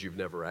because you've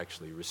never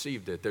actually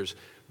received it. There's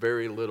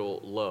very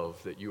little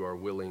love that you are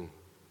willing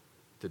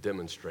to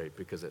demonstrate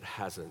because it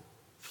hasn't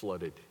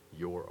flooded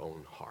your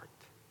own heart.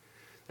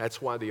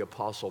 That's why the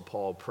Apostle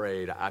Paul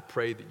prayed, I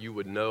pray that you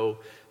would know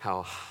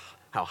how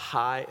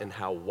high and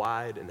how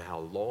wide and how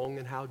long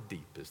and how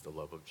deep is the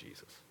love of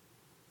Jesus.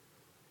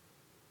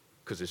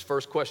 Because his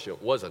first question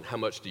wasn't, how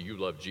much do you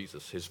love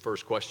Jesus? His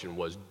first question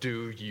was,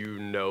 do you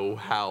know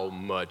how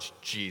much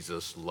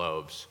Jesus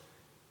loves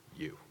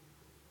you?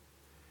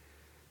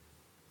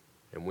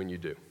 And when you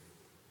do,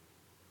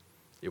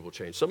 it will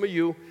change. Some of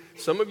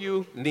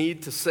you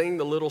need to sing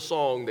the little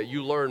song that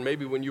you learned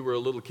maybe when you were a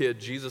little kid,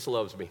 Jesus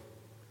loves me,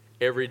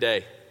 every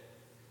day.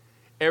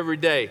 Every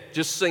day,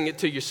 just sing it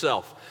to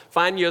yourself.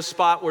 Find you a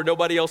spot where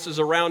nobody else is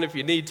around if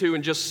you need to,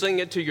 and just sing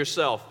it to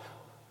yourself.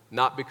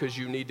 Not because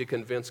you need to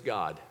convince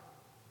God,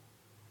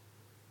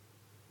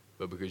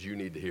 but because you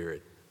need to hear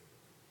it.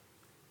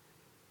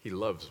 He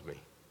loves me.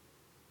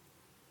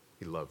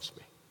 He loves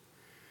me.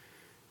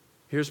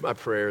 Here's my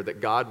prayer, that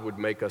God would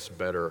make us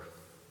better.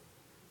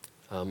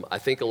 I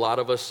think a lot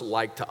of us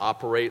like to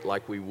operate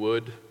like we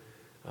would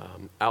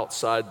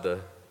outside the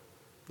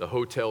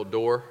hotel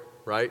door,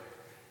 right?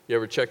 You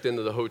ever checked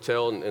into the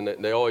hotel and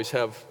they always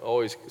have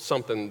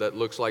something that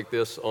looks like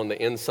this on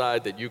the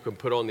inside that you can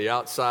put on the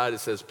outside. It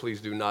says, please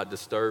do not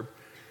disturb,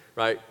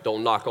 right?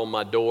 Don't knock on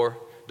my door.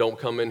 Don't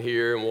come in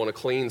here and want to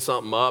clean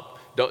something up.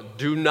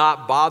 Do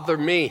not bother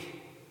me.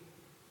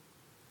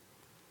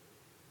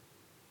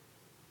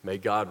 May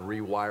God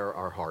rewire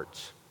our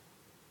hearts.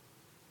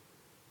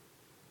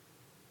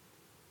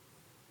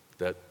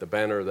 That the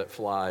banner that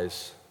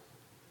flies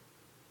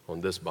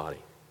on this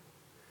body,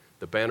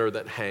 the banner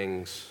that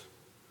hangs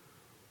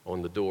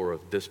on the door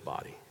of this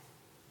body,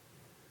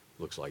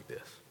 looks like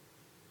this.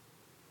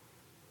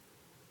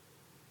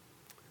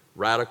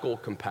 Radical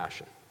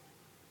compassion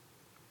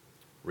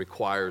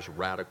requires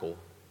radical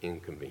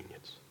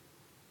inconvenience.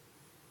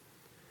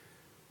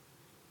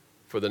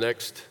 For the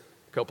next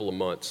couple of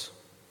months,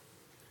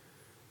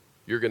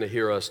 you're going to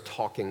hear us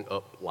talking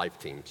up life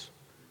teams.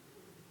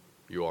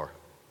 You are.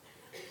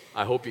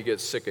 I hope you get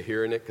sick of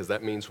hearing it, because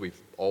that means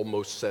we've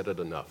almost said it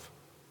enough.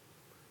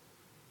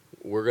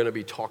 We're going to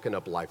be talking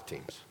up life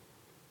teams.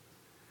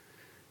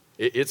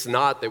 It's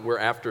not that we're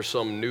after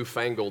some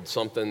newfangled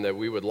something that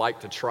we would like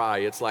to try.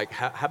 It's like,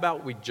 how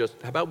about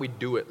we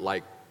do it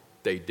like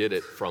they did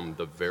it from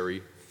the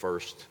very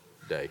first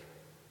day?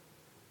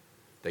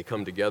 They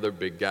come together,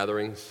 big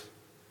gatherings,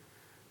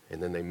 and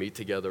then they meet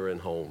together in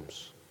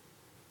homes.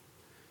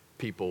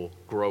 People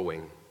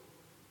growing,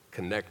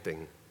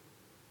 connecting,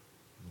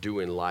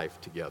 doing life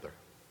together.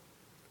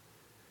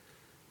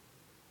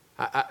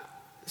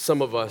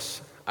 Some of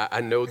us,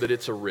 I know that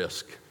it's a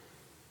risk.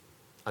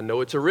 I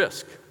know it's a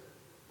risk.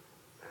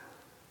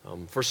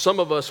 For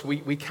some of us,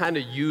 we kind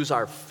of use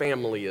our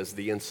family as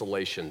the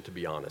insulation, to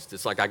be honest.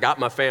 It's like, I got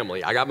my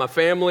family,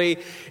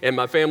 and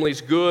my family's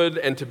good.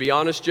 And to be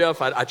honest,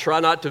 Jeff, I try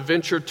not to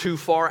venture too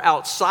far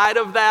outside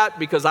of that,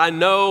 because I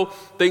know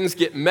things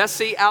get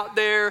messy out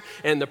there,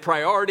 and the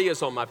priority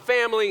is on my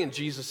family, and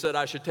Jesus said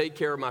I should take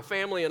care of my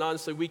family. And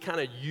honestly, we kind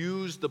of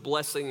use the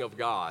blessing of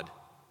God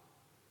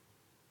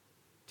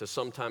to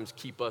sometimes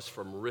keep us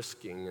from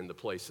risking in the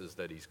places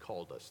that He's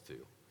called us to.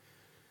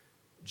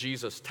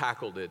 Jesus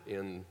tackled it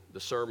in the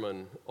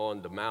Sermon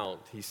on the Mount.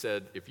 He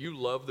said, if you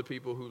love the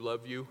people who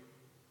love you,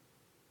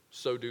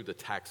 so do the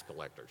tax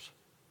collectors.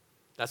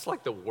 That's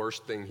like the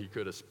worst thing he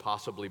could have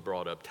possibly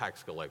brought up,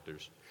 tax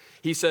collectors.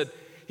 He said,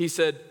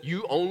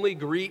 you only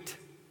greet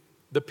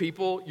the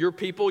people, your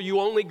people, you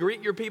only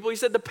greet your people. He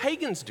said, the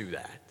pagans do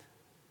that.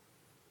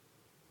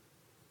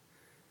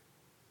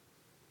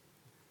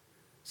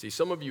 See,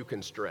 some of you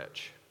can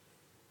stretch.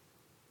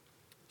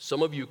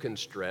 Some of you can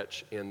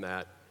stretch in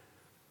that,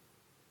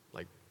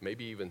 like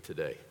maybe even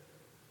today.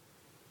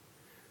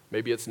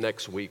 Maybe it's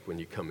next week when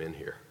you come in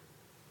here.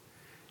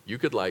 You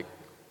could, like,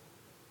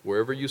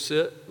 wherever you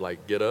sit,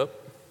 like, get up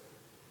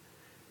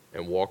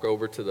and walk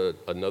over to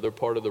another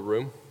part of the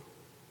room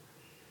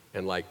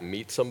and, like,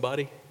 meet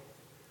somebody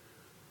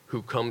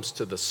who comes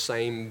to the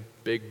same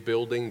big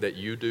building that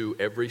you do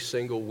every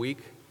single week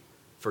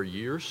for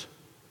years,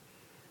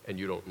 and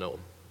you don't know them.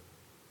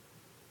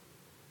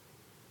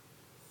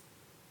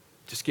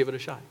 Just give it a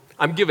shot.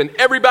 I'm giving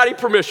everybody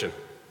permission.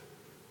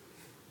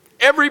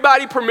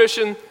 Everybody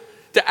permission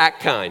to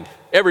act kind.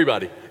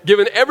 Everybody.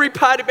 Giving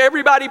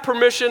everybody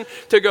permission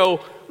to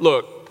go,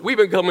 look, we've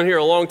been coming here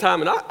a long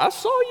time, and I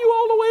saw you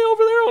all the way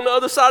over there on the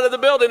other side of the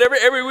building.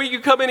 Every week you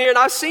come in here, and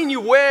I've seen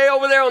you way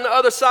over there on the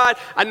other side.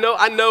 I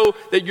know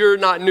that you're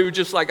not new,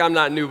 just like I'm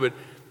not new, but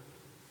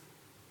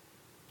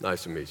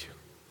nice to meet you.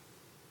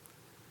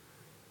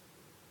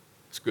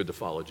 It's good to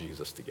follow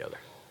Jesus together.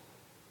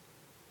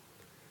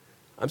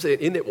 I'm saying,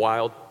 isn't it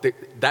wild?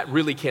 That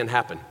really can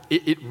happen.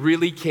 It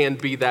really can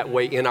be that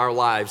way in our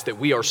lives, that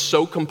we are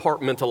so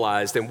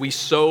compartmentalized, and we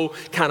so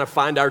kind of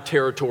find our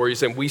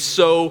territories, and we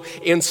so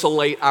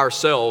insulate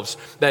ourselves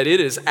that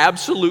it is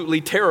absolutely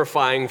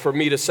terrifying for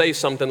me to say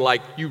something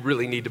like, you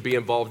really need to be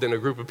involved in a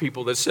group of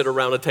people that sit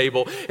around a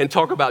table and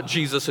talk about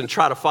Jesus and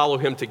try to follow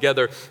him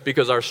together,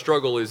 because our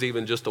struggle is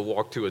even just to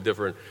walk to a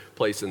different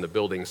place in the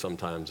building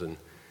sometimes and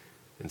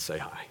say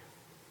hi.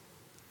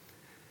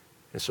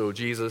 And so,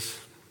 Jesus,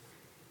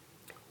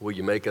 will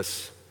you make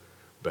us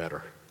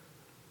better?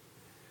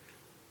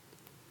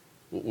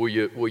 Will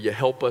you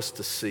help us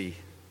to see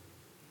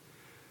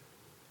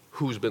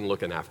who's been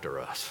looking after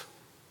us,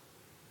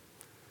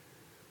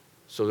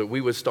 so that we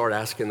would start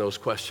asking those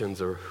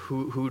questions, or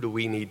who do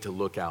we need to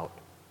look out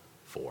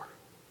for?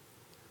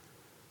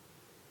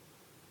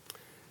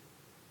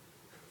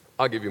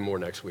 I'll give you more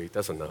next week.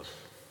 That's enough.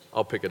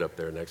 I'll pick it up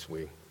there next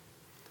week.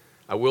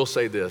 I will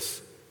say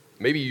this.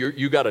 Maybe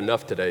you got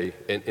enough today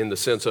in the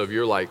sense of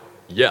you're like,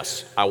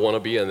 yes, I want to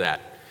be in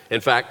that.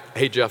 In fact,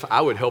 hey, Jeff, I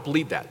would help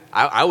lead that.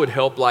 I would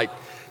help,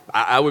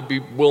 I would be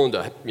willing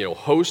to,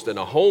 host in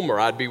a home, or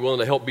I'd be willing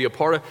to help be a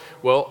part of.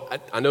 Well,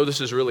 I know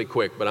this is really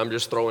quick, but I'm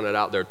just throwing it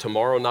out there.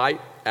 Tomorrow night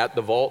at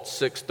the Vault,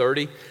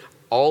 6:30,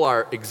 all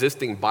our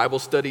existing Bible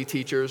study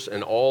teachers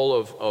and all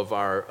of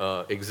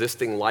our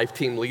existing life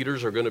team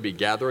leaders are going to be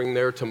gathering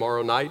there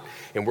tomorrow night,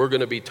 and we're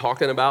going to be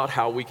talking about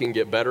how we can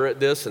get better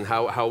at this, and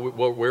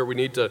where we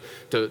need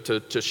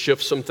to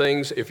shift some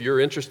things. If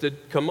you're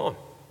interested, come on.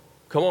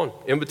 Come on,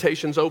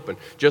 invitation's open.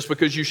 Just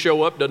because you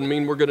show up doesn't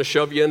mean we're going to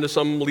shove you into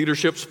some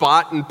leadership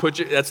spot and put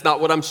you, that's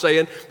not what I'm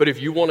saying. But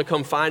if you want to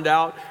come find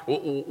out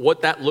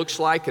what that looks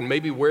like and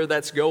maybe where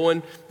that's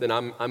going, then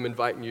I'm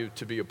inviting you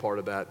to be a part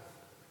of that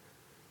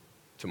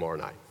tomorrow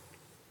night.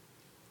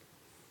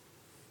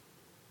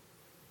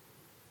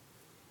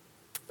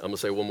 I'm going to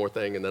say one more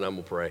thing, and then I'm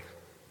going to pray.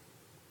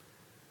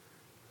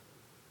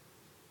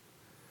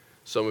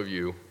 Some of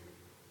you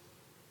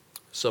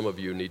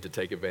need to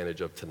take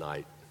advantage of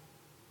tonight,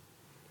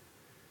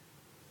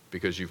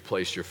 because you've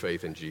placed your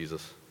faith in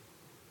Jesus,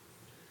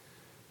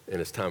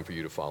 and it's time for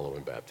you to follow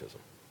in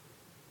baptism.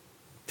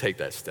 Take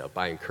that step.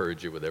 I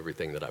encourage you with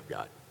everything that I've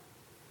got.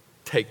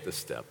 Take the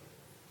step.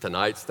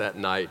 Tonight's that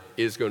night.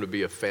 Is going to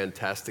be a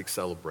fantastic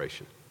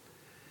celebration.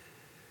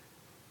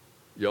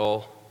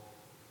 Y'all,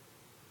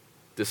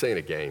 This ain't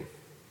a game.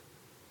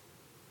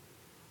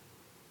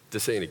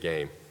 This ain't a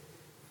game.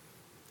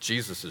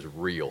 Jesus is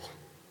real.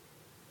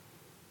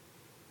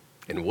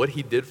 And what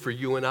he did for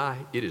you and I,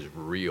 it is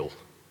real.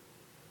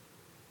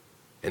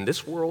 And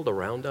this world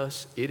around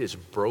us, it is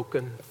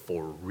broken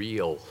for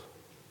real.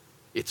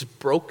 It's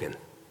broken.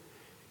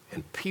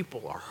 And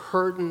people are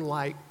hurting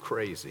like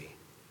crazy.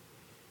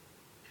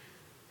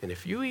 And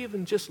if you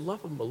even just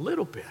love them a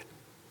little bit,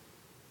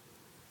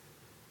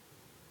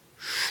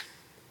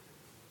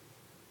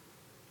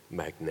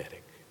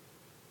 magnetic.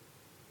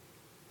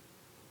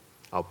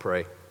 I'll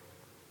pray,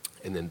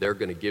 and then they're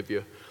going to give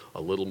you a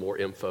little more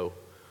info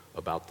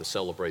about the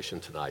celebration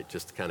tonight,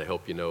 just to kind of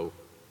help you know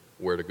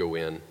where to go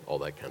in, all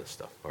that kind of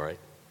stuff, all right?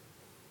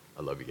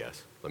 I love you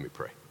guys. Let me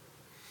pray.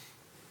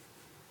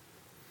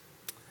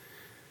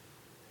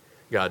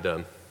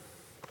 God,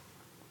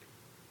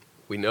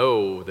 we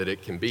know that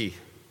it can be,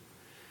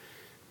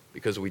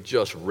 because we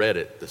just read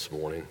it this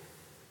morning.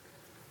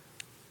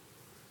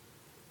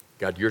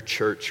 God, your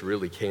church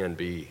really can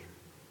be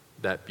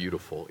that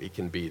beautiful. It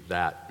can be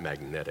that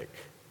magnetic.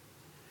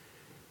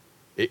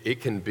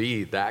 It can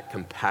be that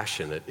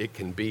compassionate. It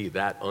can be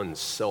that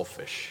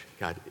unselfish.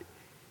 God,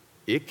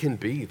 it can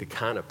be the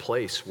kind of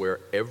place where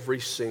every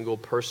single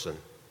person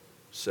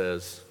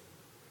says,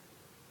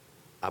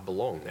 I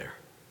belong there.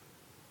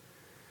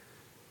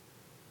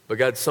 But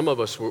God, some of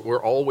us,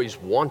 we're always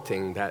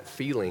wanting that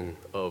feeling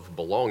of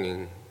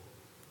belonging,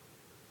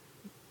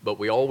 but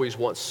we always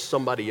want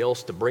somebody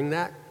else to bring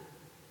that,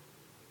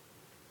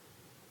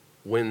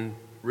 when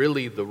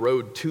really the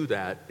road to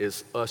that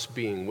is us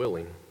being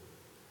willing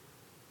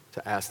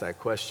to ask that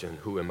question,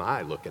 who am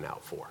I looking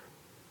out for?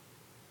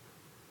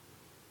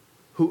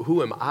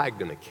 Who am I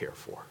going to care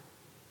for?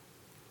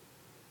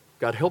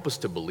 God, help us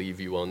to believe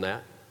you on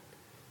that.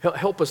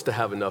 Help us to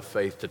have enough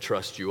faith to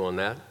trust you on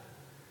that.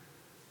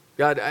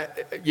 God,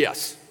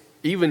 yes,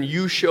 even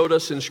you showed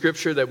us in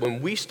Scripture that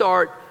when we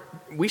start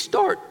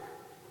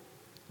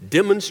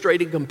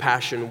demonstrating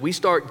compassion, we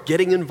start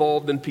getting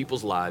involved in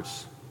people's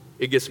lives,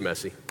 it gets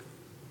messy.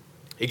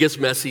 It gets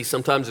messy.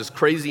 Sometimes it's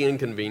crazy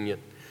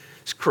inconvenient.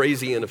 It's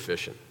crazy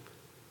inefficient.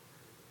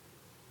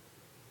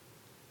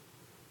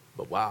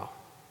 But wow,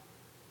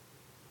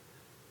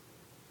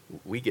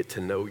 we get to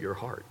know your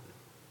heart.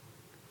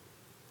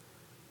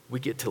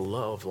 We get to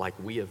love like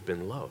we have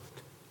been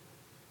loved.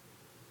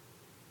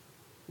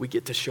 We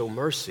get to show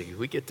mercy.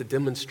 We get to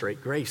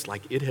demonstrate grace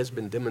like it has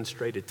been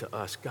demonstrated to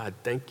us. God,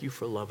 thank you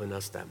for loving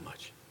us that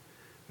much.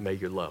 May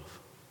your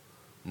love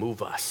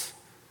move us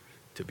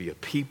to be a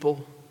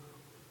people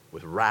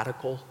with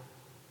radical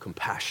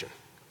compassion,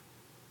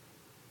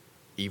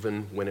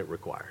 even when it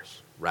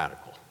requires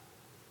radical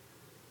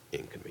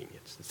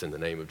inconvenience. It's in the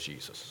name of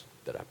Jesus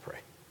that I pray.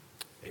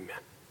 Amen.